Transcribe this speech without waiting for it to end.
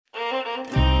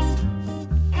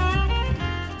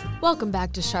Welcome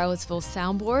back to Charlottesville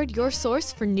Soundboard, your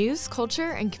source for news,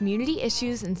 culture, and community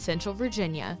issues in Central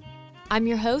Virginia. I'm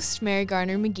your host, Mary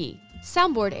Garner McGee.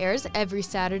 Soundboard airs every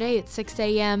Saturday at 6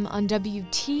 a.m. on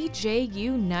WTJU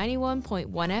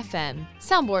 91.1 FM.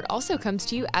 Soundboard also comes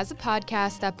to you as a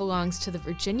podcast that belongs to the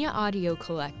Virginia Audio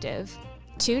Collective.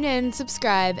 Tune in,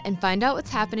 subscribe, and find out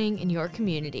what's happening in your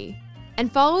community.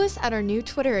 And follow us at our new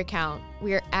Twitter account.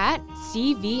 We're at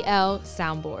CVL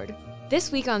Soundboard. This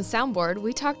week on Soundboard,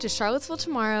 we talked to Charlottesville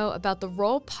Tomorrow about the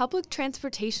role public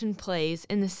transportation plays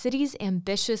in the city's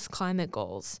ambitious climate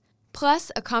goals, plus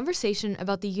a conversation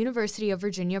about the University of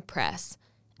Virginia Press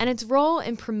and its role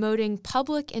in promoting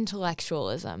public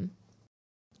intellectualism.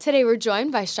 Today we're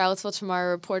joined by Charlottesville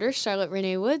Tomorrow reporter Charlotte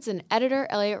Renee Woods and editor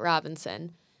Elliot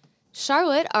Robinson.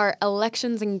 Charlotte, our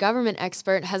elections and government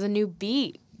expert, has a new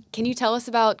beat. Can you tell us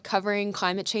about covering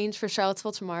climate change for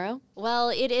Charlottesville Tomorrow? Well,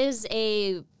 it is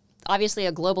obviously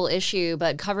a global issue,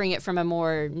 but covering it from a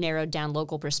more narrowed down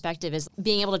local perspective is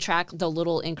being able to track the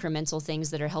little incremental things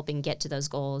that are helping get to those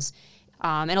goals.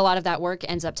 And a lot of that work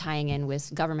ends up tying in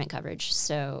with government coverage.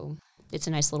 So it's a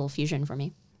nice little fusion for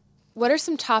me. What are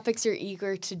some topics you're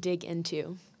eager to dig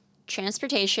into?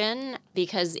 Transportation,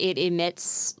 because it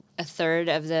emits a third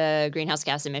of the greenhouse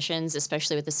gas emissions,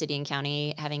 especially with the city and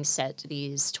county having set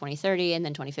these 2030 and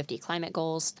then 2050 climate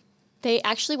goals. They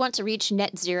actually want to reach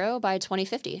net zero by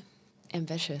 2050.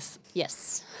 Ambitious.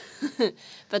 Yes.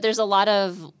 But there's a lot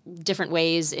of different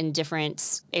ways in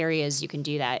different areas you can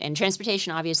do that. And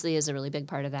transportation obviously is a really big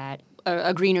part of that.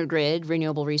 A greener grid,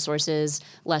 renewable resources,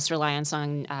 less reliance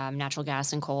on natural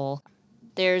gas and coal.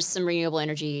 There's some renewable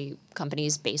energy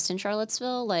companies based in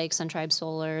Charlottesville, like SunTribe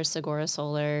Solar, Segura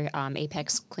Solar,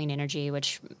 Apex Clean Energy,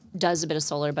 which does a bit of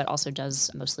solar, but also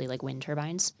does mostly like wind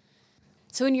turbines.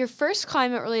 So in your first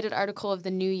climate-related article of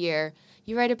the new year,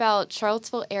 you write about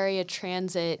Charlottesville area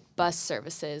transit bus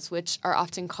services, which are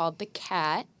often called the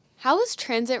CAT. How is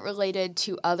transit related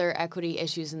to other equity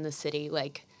issues in the city,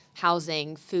 like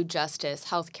housing, food justice,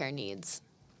 healthcare needs?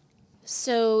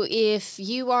 So if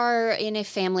you are in a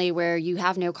family where you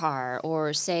have no car,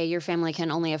 or say your family can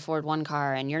only afford one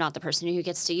car and you're not the person who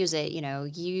gets to use it,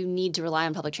 you need to rely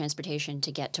on public transportation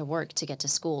to get to work, to get to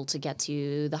school, to get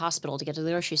to the hospital, to get to the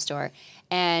grocery store.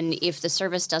 And if the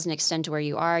service doesn't extend to where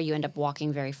you are, you end up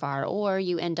walking very far, or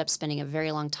you end up spending a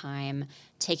very long time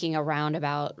taking a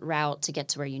roundabout route to get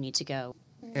to where you need to go.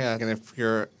 Yeah, and if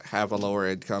you have a lower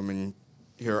income and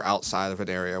you're outside of an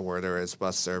area where there is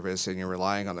bus service and you're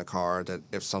relying on the car, that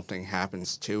if something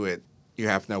happens to it, you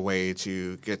have no way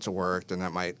to get to work, then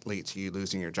that might lead to you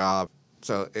losing your job.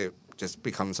 So it just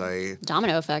becomes a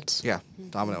domino effect. Yeah,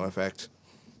 domino effect.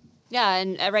 Yeah,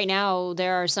 and right now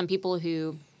there are some people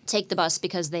who take the bus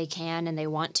because they can and they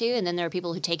want to, and then there are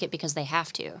people who take it because they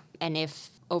have to. And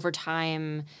if over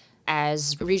time,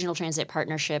 as Regional Transit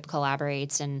Partnership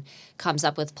collaborates and comes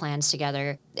up with plans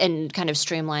together and kind of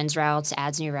streamlines routes,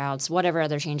 adds new routes, whatever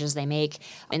other changes they make,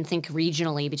 and think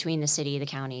regionally between the city, the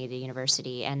county, the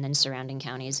university, and then surrounding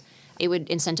counties, it would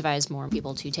incentivize more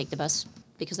people to take the bus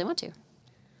because they want to.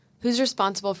 Who's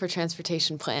responsible for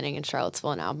transportation planning in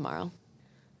Charlottesville and Albemarle?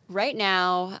 Right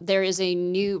now, there is a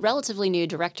relatively new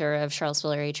director of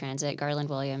Charlottesville Area Transit, Garland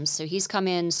Williams. So he's come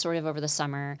in sort of over the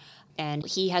summer, and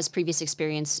he has previous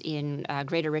experience in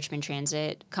Greater Richmond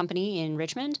Transit Company in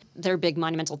Richmond. Their big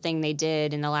monumental thing they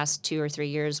did in the last 2 or 3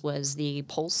 years was the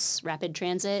Pulse Rapid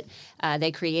Transit.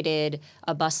 They created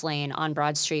a bus lane on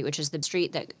Broad Street, which is the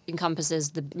street that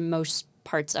encompasses the most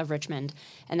parts of Richmond.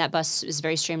 And that bus is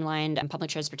very streamlined, and public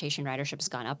transportation ridership has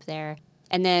gone up there.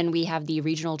 And then we have the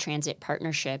Regional Transit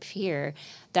Partnership here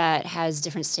that has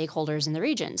different stakeholders in the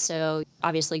region. So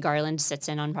obviously Garland sits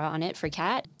in on it for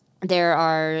CAT. There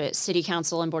are city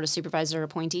council and board of supervisor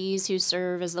appointees who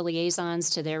serve as the liaisons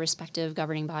to their respective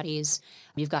governing bodies.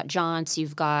 You've got Jaunts,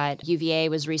 you've got UVA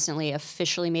was recently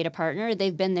officially made a partner.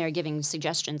 They've been there giving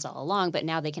suggestions all along, but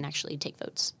now they can actually take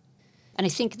votes. And I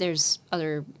think there's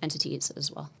other entities as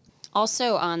well.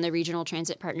 Also on the Regional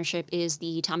Transit Partnership is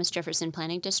the Thomas Jefferson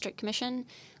Planning District Commission,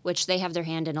 which they have their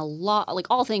hand in a lot, like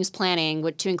all things planning,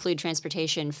 to include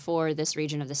transportation for this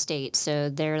region of the state. So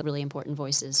they're really important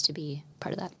voices to be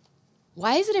part of that.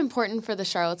 Why is it important for the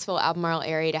Charlottesville-Albemarle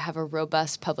area to have a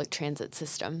robust public transit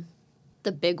system?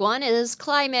 The big one is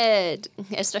climate,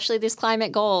 especially these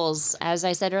climate goals. As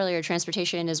I said earlier,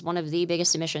 transportation is one of the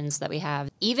biggest emissions that we have.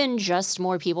 Even just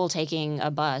more people taking a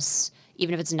bus,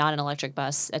 even if it's not an electric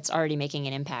bus, that's already making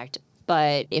an impact.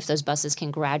 But if those buses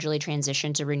can gradually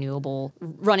transition to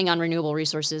running on renewable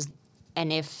resources,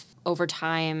 and if over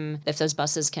time, if those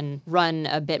buses can run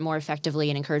a bit more effectively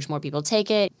and encourage more people to take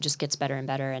it, it just gets better and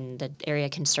better, and the area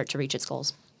can start to reach its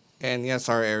goals. And yes,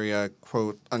 our area,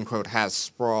 quote unquote, has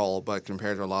sprawl, but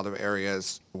compared to a lot of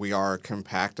areas, we are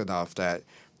compact enough that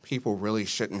people really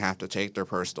shouldn't have to take their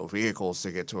personal vehicles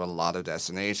to get to a lot of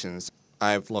destinations.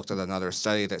 I've looked at another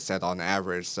study that said on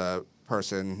average, the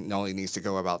person only needs to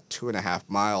go about 2.5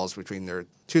 miles between their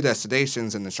two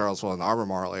destinations in the Charlottesville and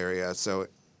Albemarle area. So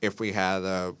if we had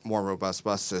a more robust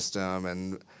bus system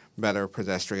and better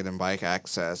pedestrian and bike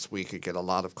access, we could get a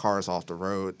lot of cars off the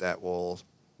road that will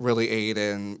really aid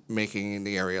in making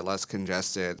the area less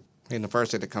congested. And the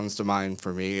first thing that comes to mind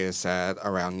for me is that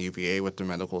around UVA with the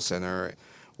medical center,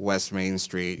 West Main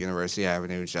Street, University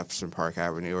Avenue, Jefferson Park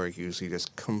Avenue are usually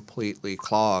just completely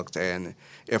clogged. And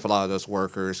if a lot of those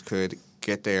workers could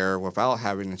get there without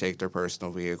having to take their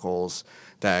personal vehicles,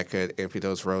 that could empty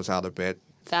those roads out a bit.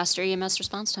 Faster EMS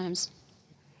response times.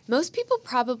 Most people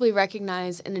probably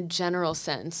recognize in a general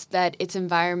sense that it's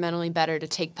environmentally better to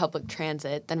take public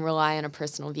transit than rely on a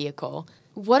personal vehicle.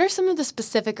 What are some of the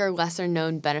specific or lesser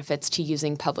known benefits to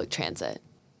using public transit?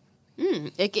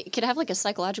 It could have like a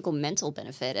psychological mental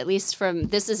benefit, at least from,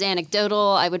 this is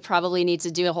anecdotal. I would probably need to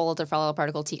do a whole other follow-up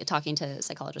article talking to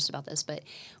psychologists about this. But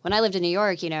when I lived in New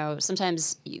York,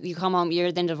 sometimes you come home, you're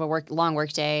at the end of a long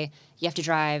work day, you have to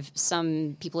drive.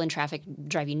 Some people in traffic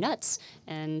drive you nuts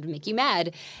and make you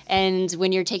mad. And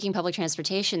when you're taking public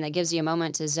transportation, that gives you a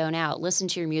moment to zone out, listen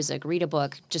to your music, read a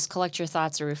book, just collect your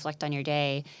thoughts or reflect on your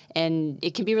day. And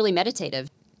it can be really meditative.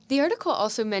 The article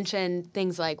also mentioned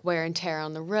things like wear and tear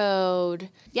on the road.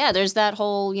 Yeah, there's that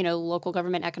whole, local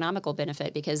government economical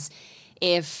benefit, because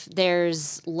if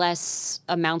there's less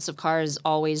amounts of cars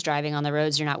always driving on the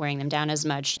roads, you're not wearing them down as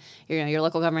much. Your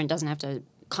local government doesn't have to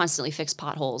constantly fix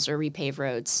potholes or repave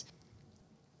roads.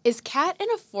 Is CAT an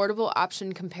affordable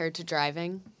option compared to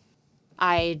driving?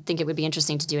 I think it would be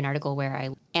interesting to do an article where I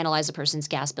analyze a person's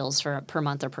gas bills for per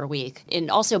month or per week.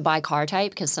 And also by car type,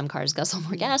 because some cars guzzle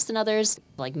more gas than others.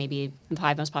 Like maybe the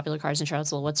 5 most popular cars in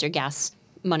Charlottesville, what's your gas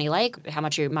money like? How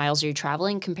much miles are you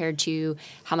traveling compared to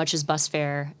how much is bus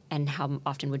fare and how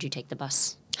often would you take the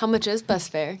bus? How much is bus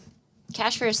fare?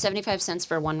 Cash fare is 75 cents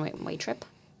for a one-way trip.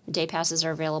 Day passes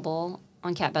are available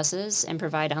on CAT buses and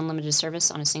provide unlimited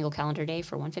service on a single calendar day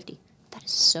for $150. That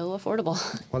is so affordable.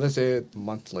 What is it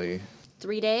monthly?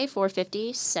 3-day,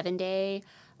 $450, 7-day,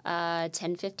 $10.50,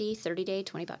 30-day,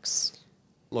 $20.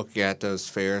 Looking at those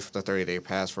fares for the 30-day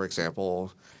pass, for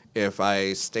example, if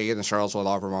I stay in the Charlottesville,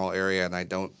 Albemarle area and I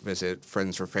don't visit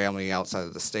friends or family outside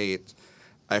of the state,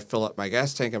 I fill up my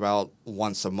gas tank about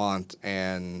once a month,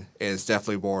 and it's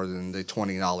definitely more than the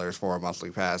 $20 for a monthly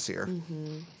pass here.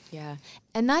 Mm-hmm. Yeah.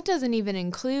 And that doesn't even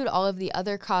include all of the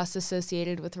other costs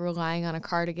associated with relying on a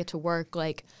car to get to work,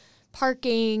 like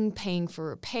parking, paying for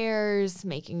repairs,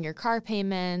 making your car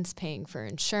payments, paying for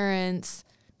insurance.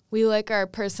 We like our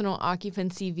personal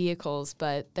occupancy vehicles,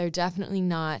 but they're definitely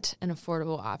not an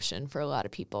affordable option for a lot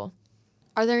of people.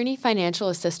 Are there any financial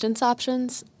assistance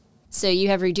options? So you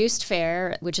have reduced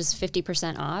fare, which is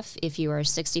 50% off if you are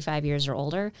 65 years or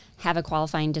older, have a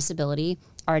qualifying disability,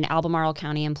 are an Albemarle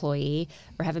County employee,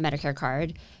 or have a Medicare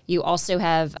card. You also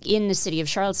have, in the city of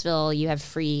Charlottesville, you have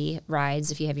free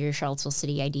rides if you have your Charlottesville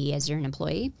City ID as you're an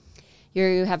employee.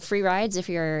 You have free rides if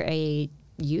you're a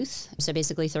youth, so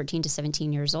basically 13 to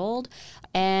 17 years old.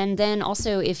 And then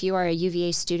also if you are a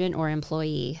UVA student or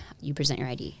employee, you present your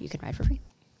ID, you can ride for free.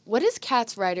 What is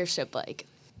CAT's ridership like?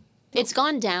 It's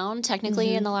gone down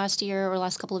technically in the last year or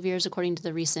last couple of years, according to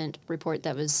the recent report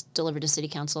that was delivered to City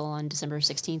Council on December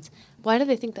 16th. Why do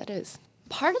they think that is?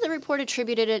 Part of the report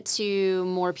attributed it to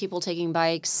more people taking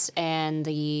bikes and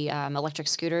the electric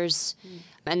scooters.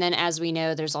 And then, as we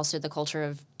know, there's also the culture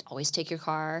of always take your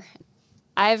car.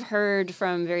 I've heard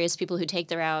from various people who take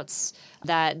the routes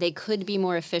that they could be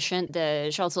more efficient. The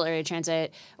Charlottesville Area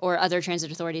Transit or other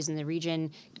transit authorities in the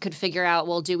region could figure out,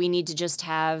 well, do we need to just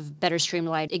have better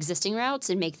streamlined existing routes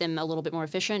and make them a little bit more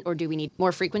efficient, or do we need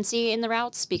more frequency in the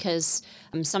routes? Because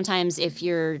sometimes if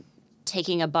you're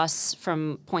taking a bus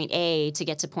from point A to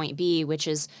get to point B, which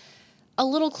is a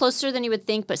little closer than you would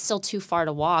think, but still too far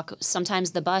to walk.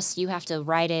 Sometimes the bus, you have to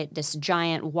ride it this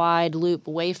giant wide loop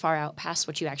way far out past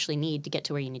what you actually need to get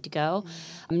to where you need to go.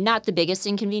 Not the biggest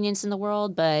inconvenience in the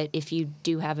world, but if you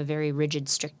do have a very rigid,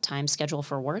 strict time schedule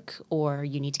for work, or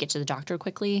you need to get to the doctor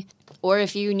quickly, or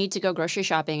if you need to go grocery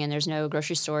shopping and there's no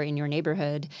grocery store in your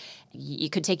neighborhood,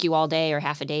 it could take you all day or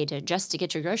half a day to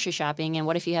get your grocery shopping. And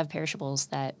what if you have perishables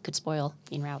that could spoil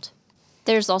en route?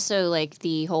 There's also like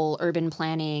the whole urban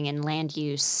planning and land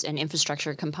use and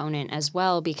infrastructure component as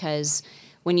well, because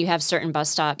when you have certain bus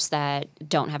stops that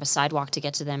don't have a sidewalk to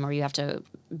get to them, or you have to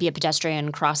be a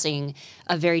pedestrian crossing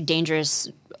a very dangerous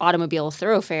automobile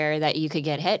thoroughfare that you could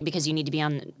get hit because you need to be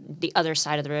on the other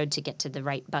side of the road to get to the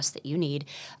right bus that you need.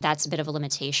 That's a bit of a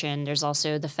limitation. There's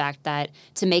also the fact that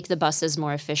to make the buses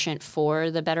more efficient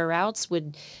for the better routes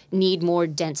would need more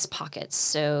dense pockets.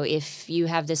 So if you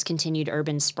have this continued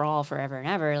urban sprawl forever and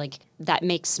ever, like that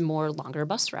makes more longer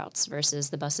bus routes versus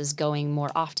the buses going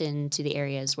more often to the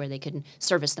areas where they can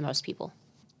service the most people.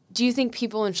 Do you think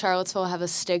people in Charlottesville have a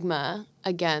stigma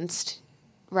against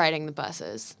riding the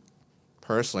buses?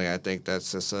 Personally, I think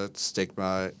that's just a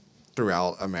stigma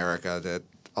throughout America that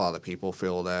a lot of people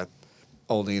feel that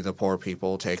only the poor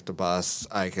people take the bus.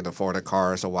 I can afford a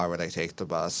car, so why would I take the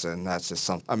bus? And that's just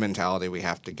a mentality we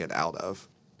have to get out of.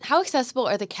 How accessible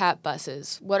are the CAT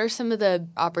buses? What are some of the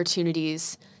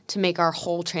opportunities to make our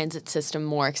whole transit system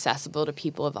more accessible to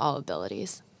people of all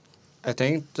abilities? I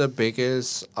think the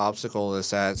biggest obstacle is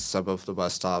that some of the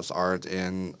bus stops aren't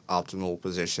in optimal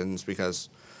positions because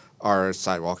our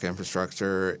sidewalk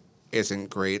infrastructure isn't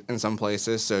great in some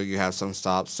places. So you have some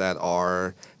stops that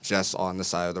are just on the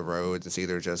side of the road. It's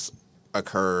either just a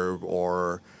curb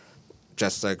or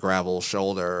just a gravel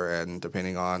shoulder. And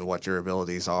depending on what your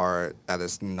abilities are, that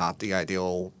is not the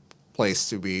ideal place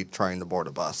to be trying to board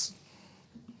a bus.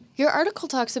 Your article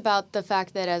talks about the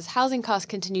fact that as housing costs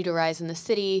continue to rise in the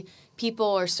city,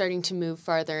 people are starting to move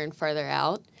farther and farther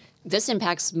out. This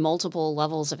impacts multiple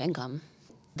levels of income.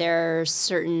 There are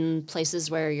certain places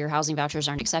where your housing vouchers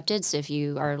aren't accepted. So if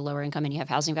you are lower income and you have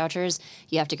housing vouchers,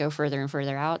 you have to go further and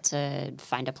further out to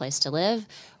find a place to live.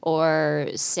 Or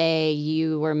say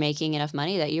you were making enough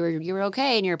money that you were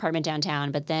okay in your apartment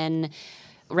downtown, but then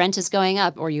rent is going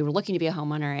up, or you were looking to be a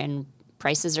homeowner and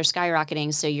prices are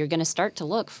skyrocketing, so you're going to start to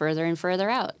look further and further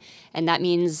out. And that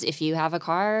means if you have a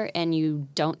car and you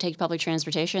don't take public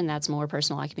transportation, that's more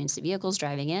personal occupancy vehicles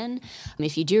driving in.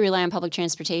 If you do rely on public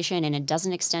transportation and it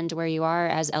doesn't extend to where you are,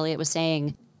 as Elliot was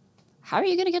saying, how are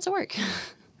you going to get to work?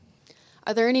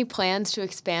 Are there any plans to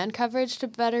expand coverage to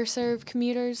better serve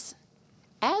commuters?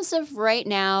 As of right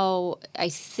now, I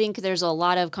think there's a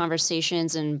lot of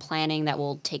conversations and planning that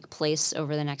will take place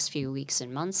over the next few weeks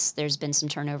and months. There's been some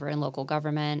turnover in local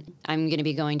government. I'm going to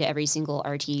be going to every single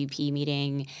RTUP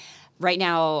meeting. Right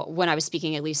now, when I was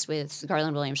speaking, at least with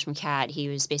Garland Williams from CAT, he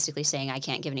was basically saying, I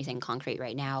can't give anything concrete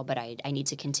right now, but I need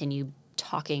to continue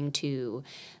talking to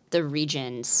the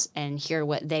regions and hear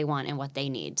what they want and what they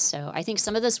need. So I think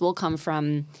some of this will come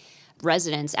from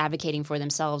residents advocating for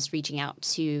themselves, reaching out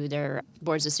to their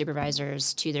boards of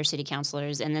supervisors, to their city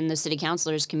councilors, and then the city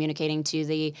councilors communicating to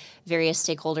the various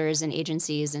stakeholders and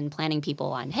agencies and planning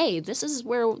people on, hey, this is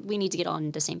where we need to get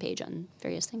on the same page on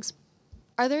various things.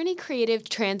 Are there any creative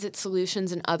transit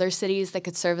solutions in other cities that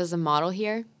could serve as a model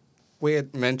here? We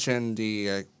had mentioned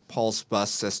the Pulse bus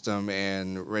system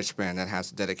in Richmond that has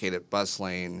a dedicated bus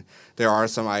lane. There are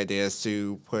some ideas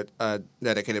to put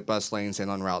dedicated bus lanes in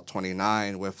on Route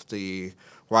 29 with the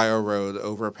Rio Road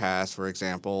overpass, for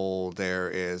example. There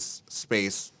is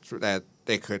space that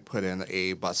they could put in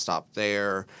a bus stop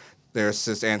there. There's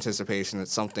this anticipation that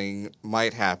something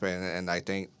might happen, and I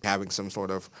think having some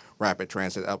sort of rapid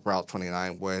transit up Route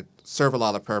 29 would serve a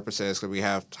lot of purposes because we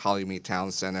have Hollymead Town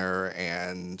Center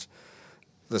and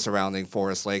the surrounding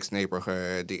Forest Lakes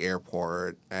neighborhood, the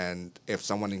airport, and if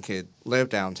someone could live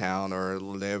downtown or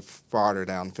live farther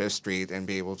down Fifth Street and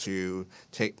be able to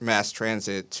take mass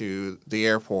transit to the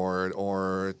airport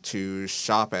or to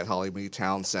shop at Hollymead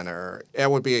Town Center,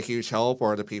 it would be a huge help.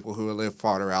 Or the people who live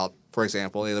farther out, for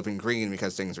example, they live in Green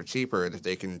because things are cheaper, that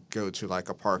they can go to like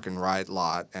a park and ride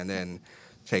lot and then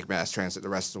take mass transit the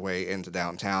rest of the way into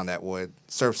downtown. That would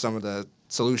serve some of the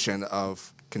solution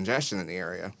of congestion in the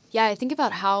area. Yeah, I think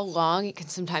about how long it can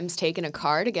sometimes take in a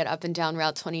car to get up and down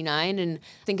Route 29 and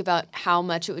think about how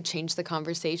much it would change the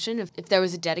conversation if there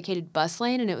was a dedicated bus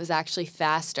lane and it was actually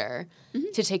faster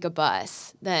to take a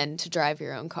bus than to drive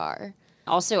your own car.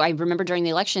 Also, I remember during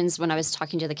the elections when I was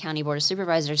talking to the County Board of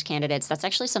Supervisors candidates, that's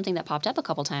actually something that popped up a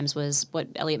couple times was what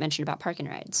Elliot mentioned about park and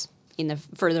rides in the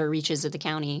further reaches of the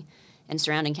county and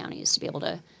surrounding counties, to be able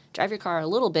to drive your car a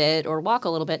little bit or walk a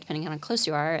little bit, depending on how close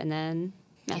you are, and then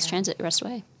mass transit the rest of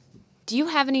the way. Do you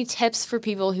have any tips for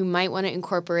people who might want to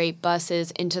incorporate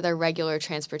buses into their regular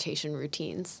transportation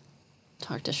routines?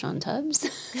 Talk to Sean Tubbs.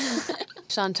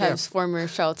 Sean Tubbs, former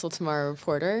Charlottesville Tomorrow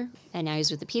reporter. And now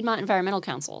he's with the Piedmont Environmental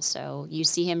Council, so you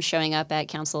see him showing up at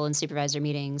council and supervisor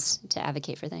meetings to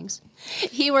advocate for things.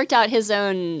 He worked out his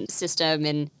own system,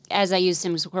 and as I used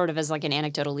him sort of as like an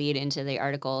anecdotal lead into the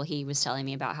article, he was telling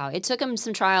me about how it took him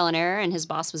some trial and error, and his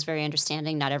boss was very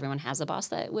understanding. Not everyone has a boss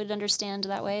that would understand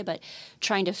that way, but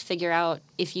trying to figure out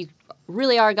if you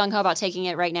really are gung-ho about taking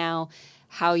it right now,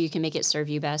 how you can make it serve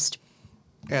you best.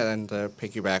 Yeah, and to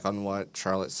piggyback on what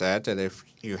Charlotte said, that if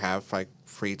you have like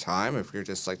free time, if you're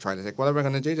just like trying to think, what am I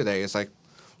going to do today? It's like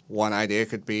one idea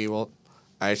could be, well,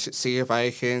 I should see if I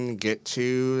can get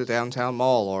to the downtown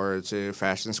mall or to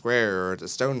Fashion Square or to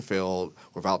Stonefield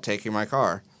without taking my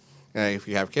car. And if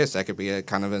you have kids, that could be a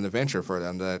kind of an adventure for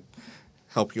them to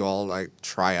help you all like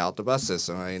try out the bus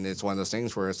system. I mean, it's one of those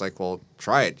things where it's like, well,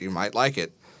 try it. You might like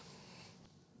it.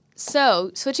 So,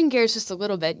 switching gears just a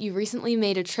little bit, you recently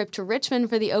made a trip to Richmond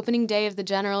for the opening day of the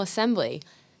General Assembly.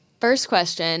 First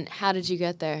question, how did you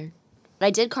get there? I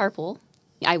did carpool.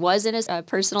 I was in a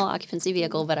personal occupancy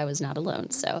vehicle, but I was not alone,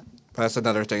 so. That's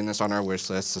another thing that's on our wish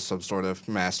list, is some sort of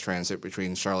mass transit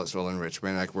between Charlottesville and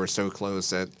Richmond. Like, we're so close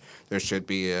that there should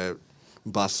be a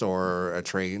bus or a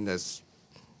train that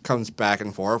comes back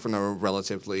and forth in a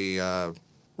relatively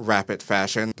rapid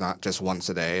fashion, not just once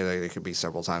a day. Like, it could be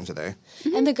several times a day.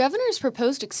 And the governor's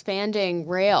proposed expanding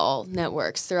rail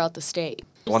networks throughout the state.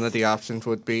 One of the options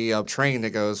would be a train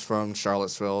that goes from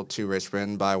Charlottesville to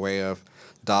Richmond by way of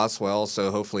Doswell, so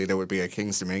hopefully there would be a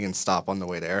Kings Dominion stop on the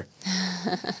way there.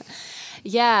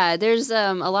 Yeah, there's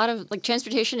a lot of, like,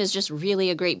 transportation is just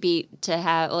really a great beat to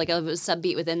have, like a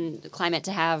sub-beat within climate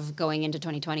to have going into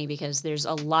 2020, because there's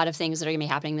a lot of things that are going to be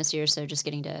happening this year, so just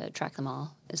getting to track them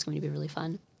all is going to be really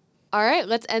fun. All right,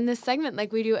 let's end this segment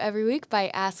like we do every week by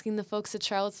asking the folks at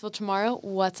Charlottesville Tomorrow,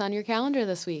 what's on your calendar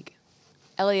this week?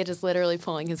 Elliot is literally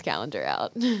pulling his calendar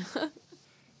out.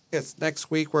 Yes,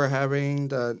 next week we're having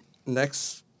the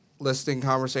next listing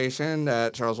conversation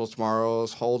that Charlottesville Tomorrow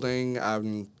is holding.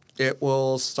 It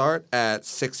will start at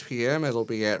 6 p.m. It'll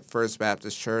be at First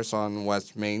Baptist Church on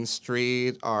West Main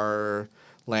Street. Our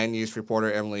land use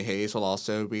reporter, Emily Hayes, will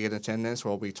also be in attendance.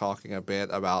 We'll be talking a bit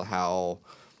about how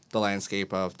the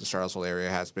landscape of the Charlottesville area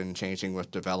has been changing with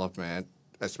development,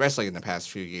 especially in the past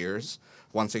few years.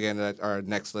 Once again, at our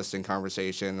next listing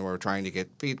conversation, we're trying to get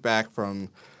feedback from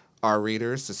our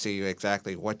readers to see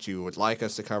exactly what you would like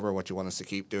us to cover, what you want us to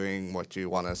keep doing, what you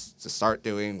want us to start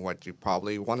doing, what you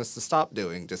probably want us to stop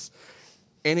doing. Just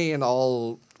any and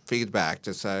all feedback.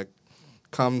 Just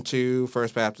come to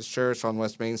First Baptist Church on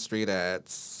West Main Street at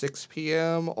 6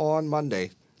 p.m. on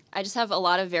Monday. I just have a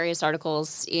lot of various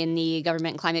articles in the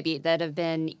Government and Climate Beat that have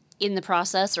been in the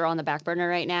process or on the back burner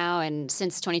right now. And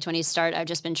since 2020's start, I've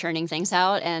just been churning things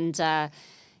out. And so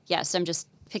I'm just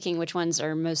picking which ones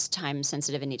are most time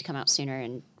sensitive and need to come out sooner,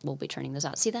 and we'll be turning those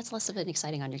out. See, that's less of an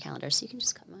exciting on your calendar, so you can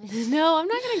just cut mine. No, I'm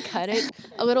not going to cut it.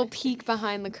 A little peek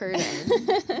behind the curtain.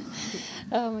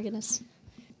 Oh, my goodness.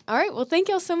 All right, well, thank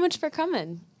y'all so much for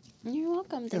coming. You're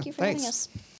welcome. Thank you for having us.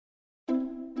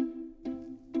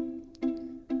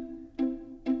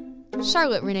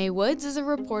 Charlotte Renee Woods is a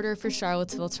reporter for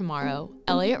Charlottesville Tomorrow.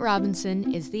 Elliot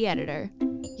Robinson is the editor.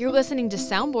 You're listening to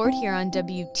Soundboard here on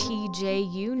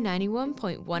WTJU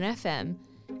 91.1 FM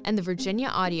and the Virginia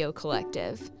Audio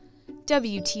Collective.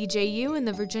 WTJU and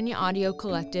the Virginia Audio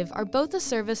Collective are both a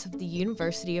service of the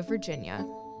University of Virginia.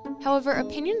 However,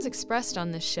 opinions expressed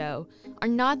on this show are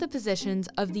not the positions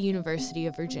of the University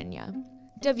of Virginia.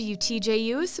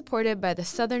 WTJU is supported by the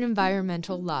Southern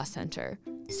Environmental Law Center,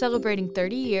 celebrating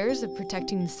 30 years of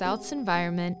protecting the South's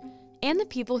environment and the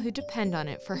people who depend on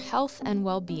it for health and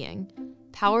well-being.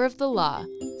 Power of the Law,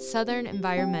 Southern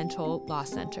Environmental Law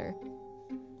Center.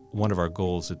 One of our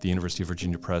goals at the University of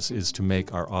Virginia Press is to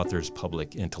make our authors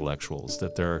public intellectuals,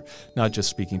 that they're not just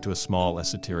speaking to a small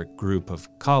esoteric group of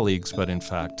colleagues, but in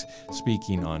fact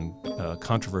speaking on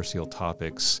controversial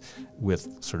topics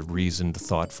with sort of reasoned,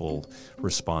 thoughtful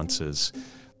responses.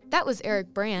 That was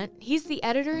Eric Brandt. He's the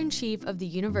editor-in-chief of the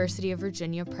University of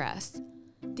Virginia Press.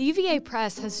 The UVA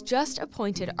Press has just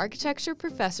appointed architecture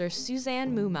professor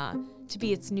Suzanne Muma to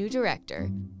be its new director.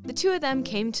 The two of them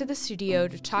came to the studio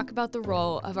to talk about the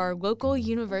role of our local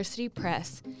university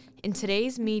press in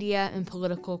today's media and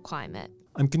political climate.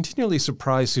 I'm continually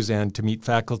surprised, Suzanne, to meet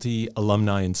faculty,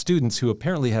 alumni, and students who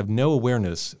apparently have no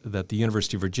awareness that the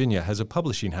University of Virginia has a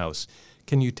publishing house.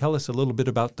 Can you tell us a little bit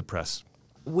about the press?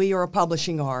 We are a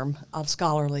publishing arm of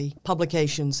scholarly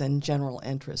publications and general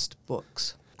interest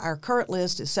books. Our current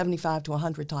list is 75 to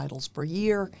 100 titles per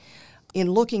year. In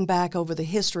looking back over the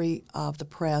history of the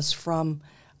press from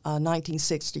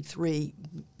 1963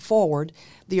 forward,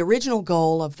 the original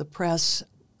goal of the press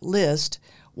list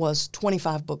was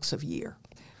 25 books a year.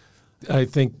 I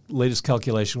think latest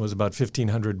calculation was about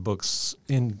 1,500 books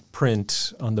in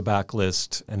print on the back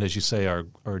list, and as you say,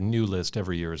 our new list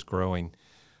every year is growing.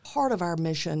 Part of our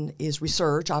mission is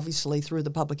research, obviously through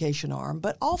the publication arm,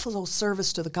 but also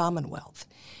service to the Commonwealth.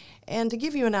 And to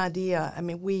give you an idea, I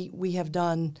mean, we have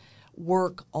done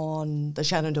work on the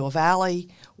Shenandoah Valley.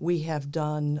 We have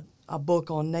done a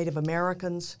book on Native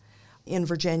Americans. in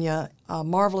Virginia, a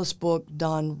marvelous book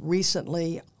done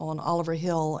recently on Oliver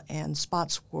Hill and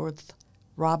Spotsworth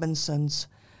Robinson's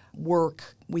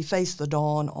work, We Face the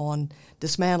Dawn, on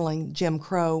dismantling Jim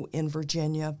Crow in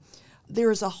Virginia.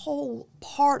 There is a whole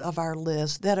part of our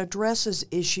list that addresses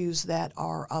issues that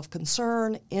are of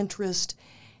concern, interest,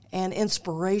 and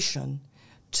inspiration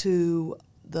to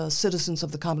the citizens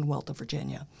of the Commonwealth of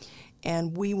Virginia.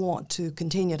 And we want to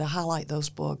continue to highlight those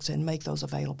books and make those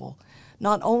available,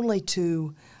 not only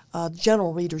to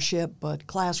general readership, but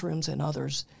classrooms and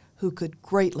others who could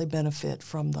greatly benefit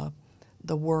from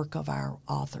the work of our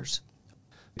authors.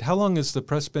 How long has the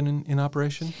press been in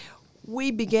operation?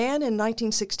 We began in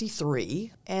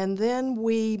 1963, and then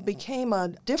we became a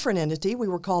different entity. We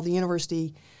were called the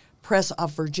University Press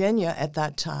of Virginia at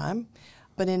that time.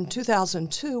 But in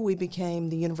 2002, we became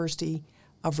the University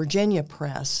of Virginia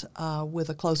Press with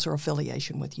a closer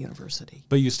affiliation with the university.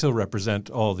 But you still represent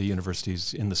all the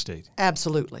universities in the state?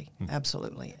 Absolutely,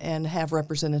 absolutely, and have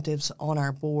representatives on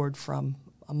our board from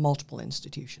multiple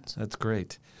institutions. That's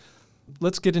great.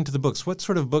 Let's get into the books. What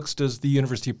sort of books does the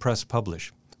University Press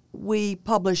publish? We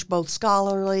publish both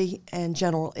scholarly and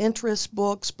general interest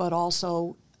books, but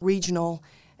also regional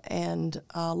and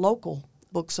local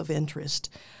books of interest.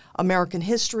 American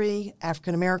history,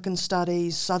 African American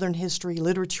studies, Southern history,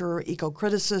 literature,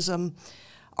 eco-criticism,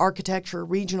 architecture,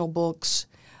 regional books,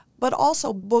 but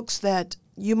also books that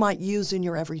you might use in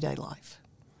your everyday life.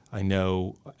 I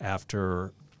know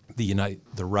after the Unite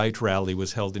the Right rally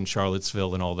was held in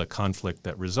Charlottesville and all the conflict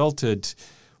that resulted,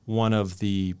 one of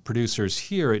the producers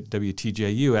here at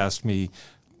WTJU asked me,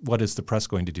 what is the press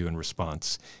going to do in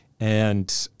response?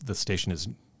 And the station is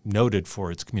noted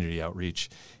for its community outreach.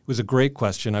 It was a great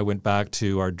question. I went back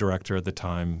to our director at the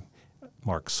time,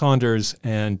 Mark Saunders,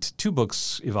 and two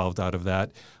books evolved out of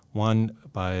that. One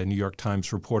by a New York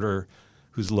Times reporter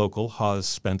who's local, Hawes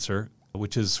Spencer,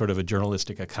 which is sort of a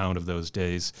journalistic account of those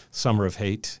days, Summer of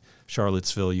Hate,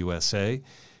 Charlottesville, USA.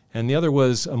 And the other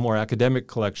was a more academic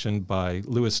collection by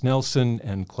Lewis Nelson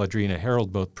and Claudrina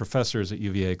Harold, both professors at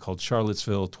UVA, called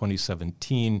Charlottesville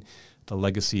 2017, The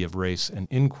Legacy of Race and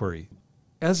Inquiry.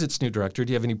 As its new director,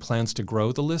 do you have any plans to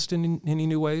grow the list in any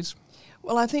new ways?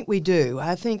 Well, I think we do.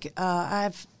 I think I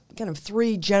have kind of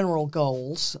three general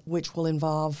goals which will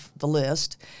involve the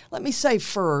list. Let me say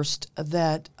first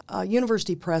that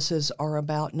university presses are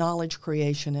about knowledge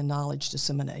creation and knowledge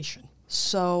dissemination.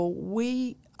 So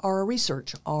we are a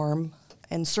research arm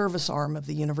and service arm of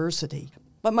the university.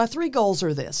 But my three goals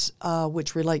are this,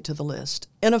 which relate to the list.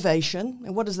 Innovation,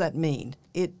 and what does that mean?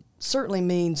 It certainly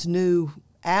means new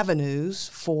avenues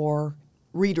for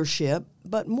readership,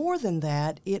 but more than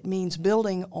that, it means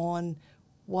building on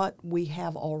what we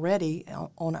have already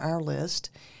on our list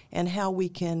and how we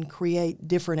can create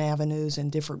different avenues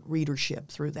and different readership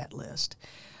through that list.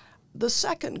 The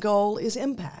second goal is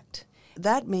impact.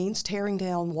 That means tearing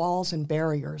down walls and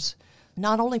barriers,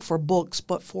 not only for books,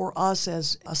 but for us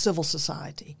as a civil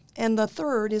society. And the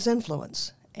third is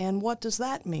influence. And what does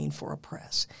that mean for a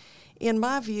press? In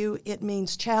my view, it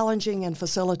means challenging and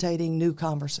facilitating new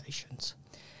conversations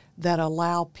that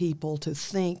allow people to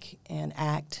think and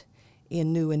act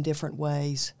in new and different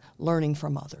ways, learning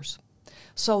from others.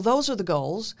 So those are the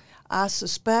goals. I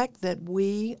suspect that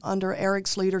we, under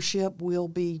Eric's leadership, will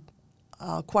be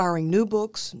acquiring new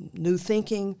books, new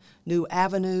thinking, new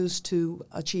avenues to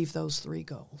achieve those three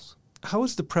goals. How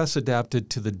has the press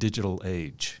adapted to the digital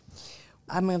age?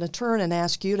 I'm going to turn and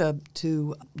ask you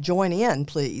to join in,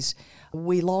 please.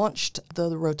 We launched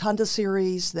the Rotunda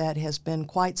series that has been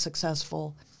quite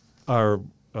successful. Our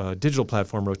digital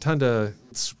platform, Rotunda,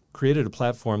 it's created a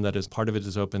platform that is part of it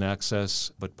is open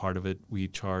access, but part of it we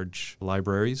charge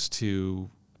libraries to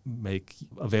make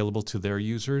available to their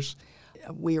users.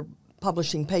 We're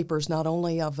publishing papers not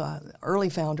only of early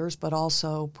founders, but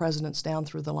also presidents down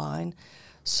through the line.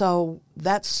 So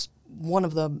that's one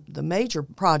of the major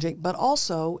projects, but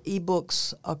also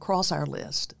ebooks across our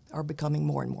list are becoming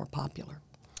more and more popular.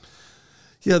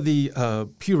 Yeah, the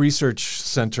Pew Research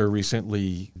Center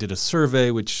recently did a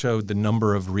survey which showed the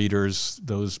number of readers,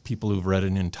 those people who've read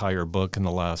an entire book in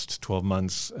the last 12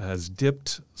 months, has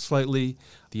dipped slightly.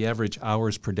 The average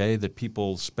hours per day that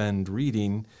people spend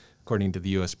reading, according to the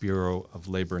U.S. Bureau of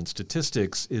Labor and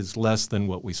Statistics, is less than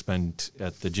what we spend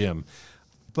at the gym.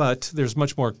 But there's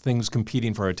much more things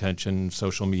competing for our attention,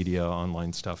 social media,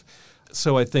 online stuff.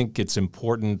 So I think it's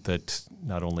important that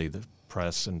not only the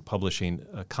press and publishing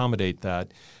accommodate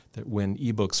that when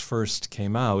ebooks first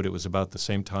came out, it was about the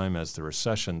same time as the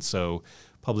recession. So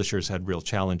publishers had real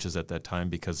challenges at that time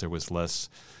because there was less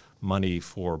money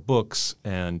for books,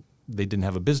 and they didn't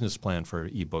have a business plan for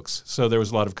ebooks. So there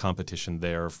was a lot of competition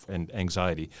there and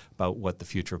anxiety about what the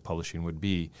future of publishing would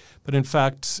be. But in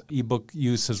fact, ebook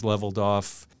use has leveled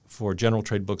off. For general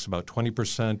trade books, about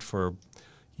 20%. For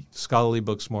scholarly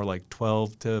books, more like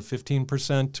 12 to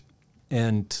 15%.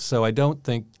 And so I don't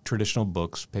think traditional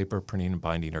books, paper, printing, and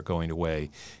binding, are going away.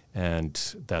 And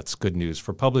that's good news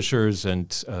for publishers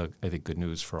and I think good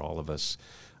news for all of us.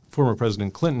 Former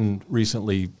President Clinton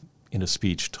recently, in a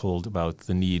speech, told about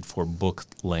the need for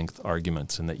book-length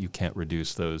arguments and that you can't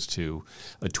reduce those to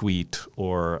a tweet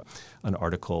or an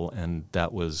article. And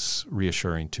that was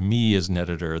reassuring to me as an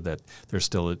editor that there's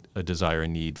still a desire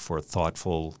and need for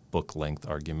thoughtful book-length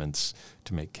arguments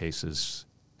to make cases.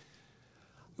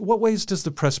 What ways does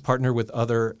the press partner with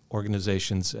other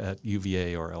organizations at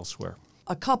UVA or elsewhere?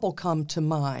 A couple come to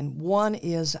mind. One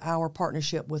is our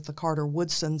partnership with the Carter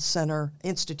Woodson Center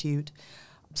Institute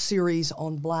series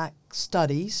on Black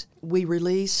studies. We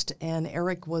released, and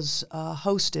Eric was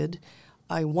hosted,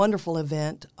 a wonderful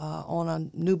event on a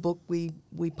new book we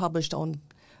published on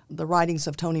the writings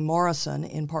of Toni Morrison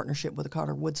in partnership with the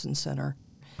Carter Woodson Center.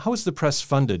 How is the press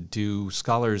funded? Do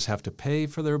scholars have to pay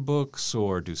for their books,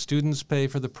 or do students pay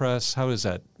for the press? How does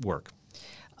that work?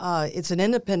 It's an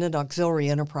independent auxiliary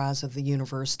enterprise of the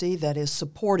university that is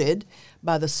supported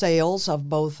by the sales of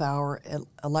both our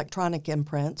electronic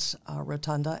imprints,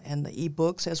 Rotunda, and the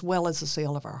e-books, as well as the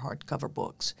sale of our hardcover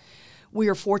books. We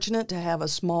are fortunate to have a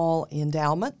small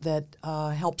endowment that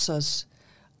helps us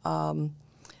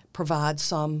provide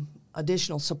some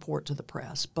additional support to the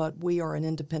press, but we are an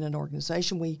independent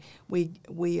organization.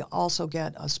 We also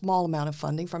get a small amount of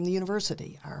funding from the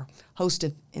university, our host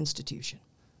institution.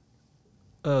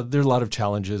 There are a lot of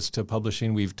challenges to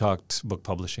publishing. We've talked book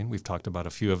publishing. We've talked about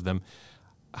a few of them.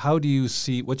 How do you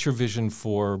see, what's your vision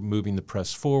for moving the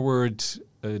press forward,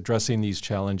 addressing these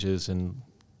challenges, and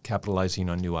capitalizing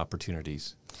on new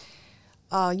opportunities?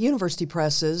 University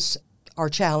presses are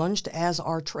challenged, as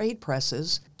are trade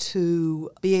presses, to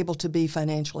be able to be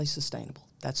financially sustainable.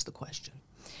 That's the question.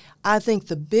 I think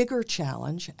the bigger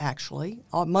challenge, actually,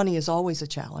 money is always a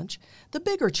challenge, the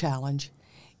bigger challenge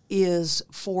is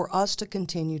for us to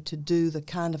continue to do the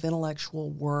kind of intellectual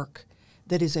work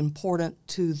that is important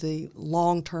to the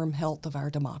long-term health of our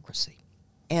democracy.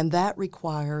 And that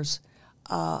requires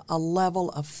a level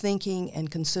of thinking and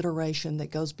consideration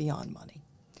that goes beyond money.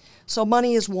 So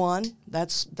money is one.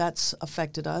 That's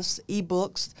affected us.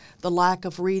 E-books, the lack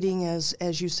of reading,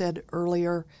 as you said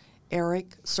earlier,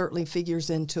 Eric, certainly figures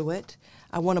into it.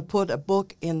 I want to put a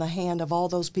book in the hand of all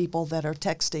those people that are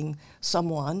texting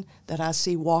someone that I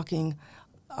see walking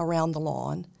around the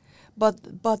lawn.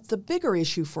 But the bigger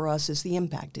issue for us is the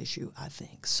impact issue, I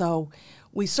think. So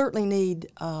we certainly need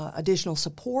additional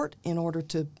support in order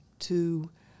to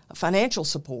financial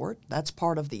support. That's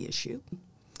part of the issue.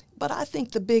 But I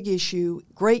think the big issue,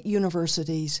 great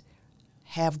universities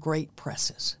have great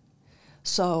presses.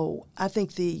 So I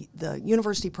think the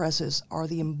university presses are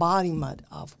the embodiment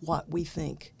of what we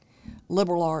think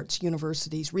liberal arts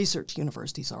universities, research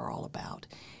universities are all about,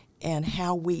 and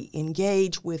how we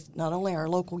engage with not only our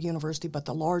local university but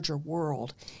the larger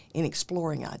world in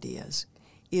exploring ideas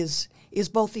is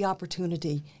both the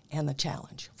opportunity and the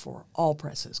challenge for all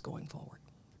presses going forward.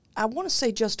 I want to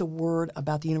say just a word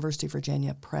about the University of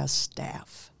Virginia press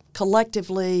staff.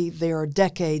 Collectively, there are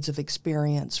decades of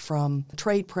experience from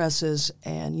trade presses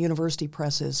and university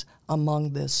presses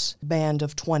among this band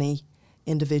of 20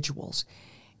 individuals.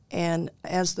 And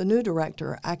as the new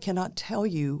director, I cannot tell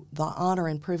you the honor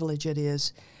and privilege it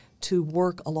is to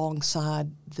work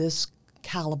alongside this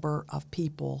caliber of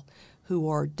people who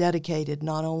are dedicated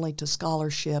not only to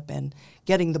scholarship and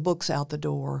getting the books out the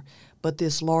door, but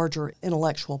this larger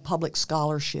intellectual public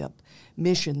scholarship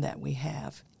mission that we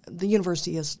have. The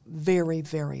university is very,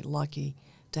 very lucky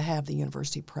to have the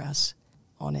University Press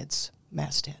on its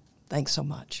masthead. Thanks so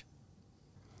much.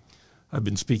 I've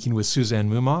been speaking with Suzanne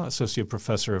Mumma, Associate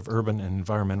Professor of Urban and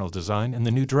Environmental Design and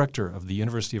the new Director of the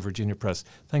University of Virginia Press.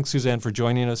 Thanks, Suzanne, for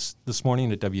joining us this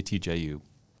morning at WTJU.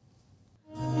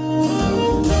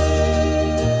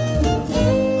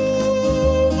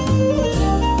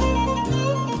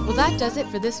 Well, that does it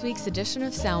for this week's edition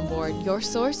of Soundboard, your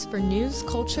source for news,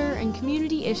 culture, and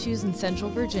community issues in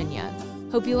Central Virginia.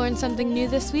 Hope you learned something new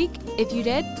this week. If you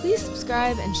did, please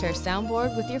subscribe and share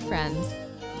Soundboard with your friends.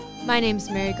 My name's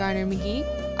Mary Garner McGee.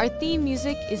 Our theme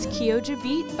music is Kyoja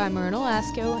Beat by Myrna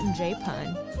Lasco and Jay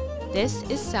Pun. This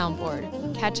is Soundboard.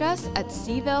 Catch us at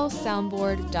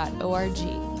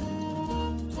cvelsoundboard.org.